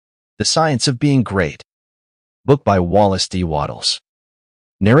The Science of Being Great. Book by Wallace D. Wattles.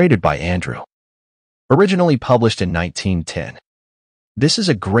 Narrated by Andrew. Originally published in 1910. This is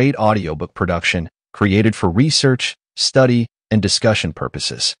a great audiobook production created for research, study, and discussion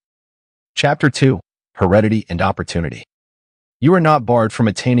purposes. Chapter 2. Heredity and Opportunity. You are not barred from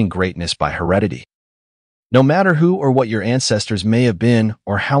attaining greatness by heredity. No matter who or what your ancestors may have been,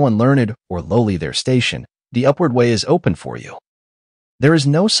 or how unlearned or lowly their station, the upward way is open for you. There is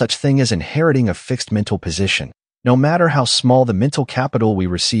no such thing as inheriting a fixed mental position. No matter how small the mental capital we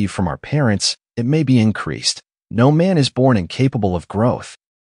receive from our parents, it may be increased. No man is born incapable of growth.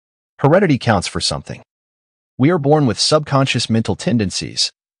 Heredity counts for something. We are born with subconscious mental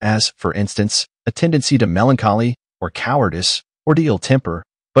tendencies, as, for instance, a tendency to melancholy, or cowardice, or to ill temper,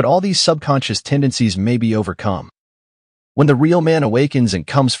 but all these subconscious tendencies may be overcome. When the real man awakens and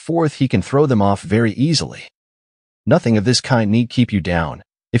comes forth, he can throw them off very easily. Nothing of this kind need keep you down.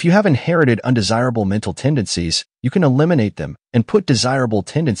 If you have inherited undesirable mental tendencies, you can eliminate them and put desirable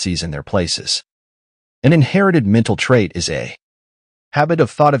tendencies in their places. An inherited mental trait is a habit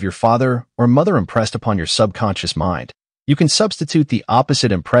of thought of your father or mother impressed upon your subconscious mind. You can substitute the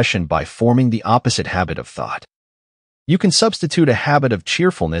opposite impression by forming the opposite habit of thought. You can substitute a habit of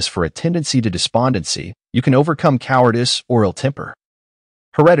cheerfulness for a tendency to despondency. You can overcome cowardice or ill temper.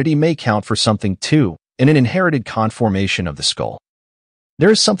 Heredity may count for something too, in an inherited conformation of the skull. There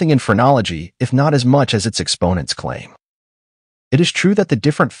is something in phrenology, if not as much as its exponents claim. It is true that the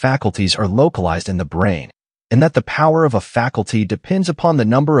different faculties are localized in the brain, and that the power of a faculty depends upon the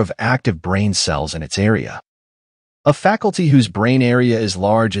number of active brain cells in its area. A faculty whose brain area is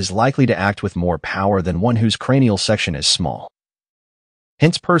large is likely to act with more power than one whose cranial section is small.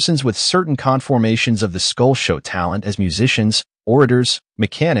 Hence, persons with certain conformations of the skull show talent as musicians, orators,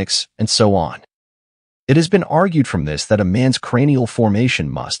 mechanics, and so on. It has been argued from this that a man's cranial formation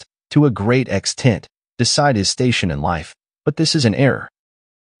must, to a great extent, decide his station in life, but this is an error.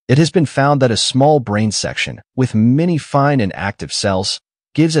 It has been found that a small brain section, with many fine and active cells,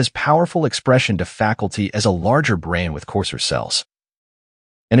 gives as powerful expression to faculty as a larger brain with coarser cells.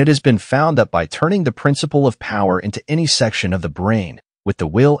 And it has been found that by turning the principle of power into any section of the brain, with the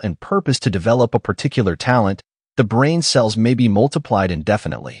will and purpose to develop a particular talent, the brain cells may be multiplied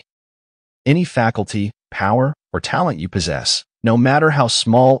indefinitely. Any faculty, power, or talent you possess, no matter how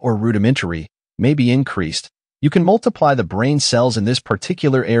small or rudimentary, may be increased. You can multiply the brain cells in this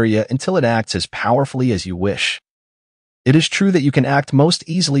particular area until it acts as powerfully as you wish. It is true that you can act most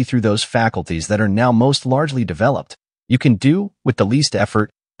easily through those faculties that are now most largely developed. You can do, with the least effort,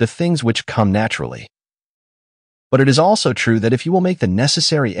 the things which come naturally. But it is also true that if you will make the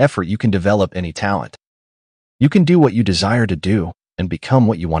necessary effort, you can develop any talent. You can do what you desire to do and become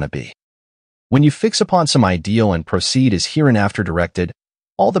what you want to be. When you fix upon some ideal and proceed as hereinafter directed,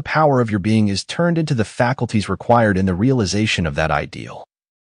 all the power of your being is turned into the faculties required in the realization of that ideal.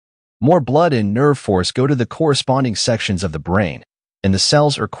 More blood and nerve force go to the corresponding sections of the brain, and the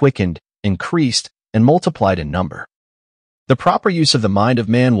cells are quickened, increased, and multiplied in number. The proper use of the mind of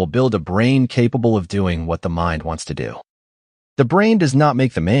man will build a brain capable of doing what the mind wants to do. The brain does not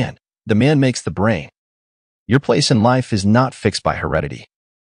make the man makes the brain. Your place in life is not fixed by heredity,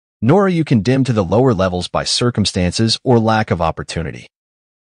 nor are you condemned to the lower levels by circumstances or lack of opportunity.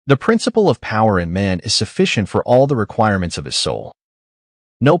 The principle of power in man is sufficient for all the requirements of his soul.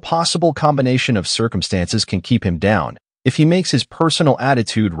 No possible combination of circumstances can keep him down if he makes his personal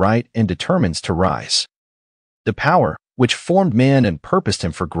attitude right and determines to rise. The power, which formed man and purposed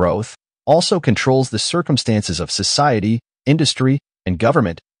him for growth, also controls the circumstances of society, industry, and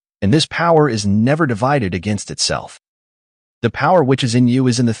government, and this power is never divided against itself. The power which is in you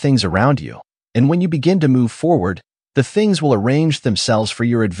is in the things around you, and when you begin to move forward, the things will arrange themselves for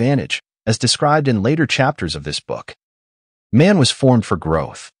your advantage, as described in later chapters of this book. Man was formed for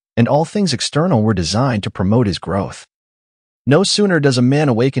growth, and all things external were designed to promote his growth. No sooner does a man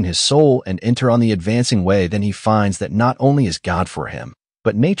awaken his soul and enter on the advancing way than he finds that not only is God for him,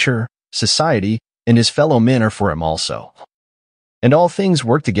 but nature, society, and his fellow men are for him also. And all things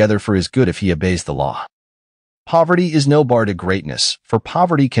work together for his good if he obeys the law. Poverty is no bar to greatness, for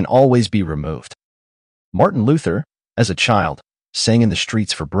poverty can always be removed. Martin Luther, as a child, sang in the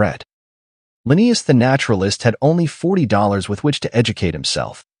streets for bread. Linnaeus the naturalist had only $40 with which to educate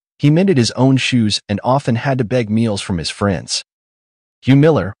himself. He mended his own shoes and often had to beg meals from his friends. Hugh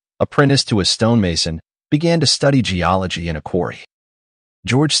Miller, apprenticed to a stonemason, began to study geology in a quarry.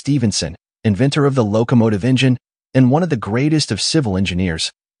 George Stephenson, inventor of the locomotive engine and one of the greatest of civil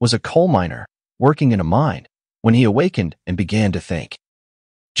engineers, was a coal miner, working in a mine, when he awakened and began to think.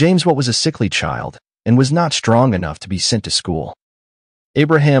 James Watt was a sickly child and was not strong enough to be sent to school.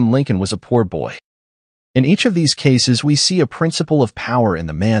 Abraham Lincoln was a poor boy. In each of these cases, we see a principle of power in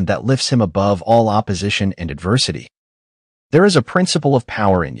the man that lifts him above all opposition and adversity. There is a principle of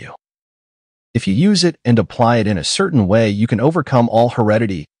power in you. If you use it and apply it in a certain way, you can overcome all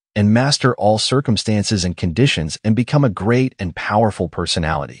heredity and master all circumstances and conditions and become a great and powerful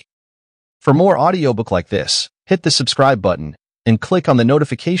personality. For more audiobook like this, hit the subscribe button and click on the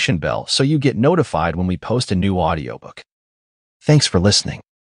notification bell so you get notified when we post a new audiobook. Thanks for listening.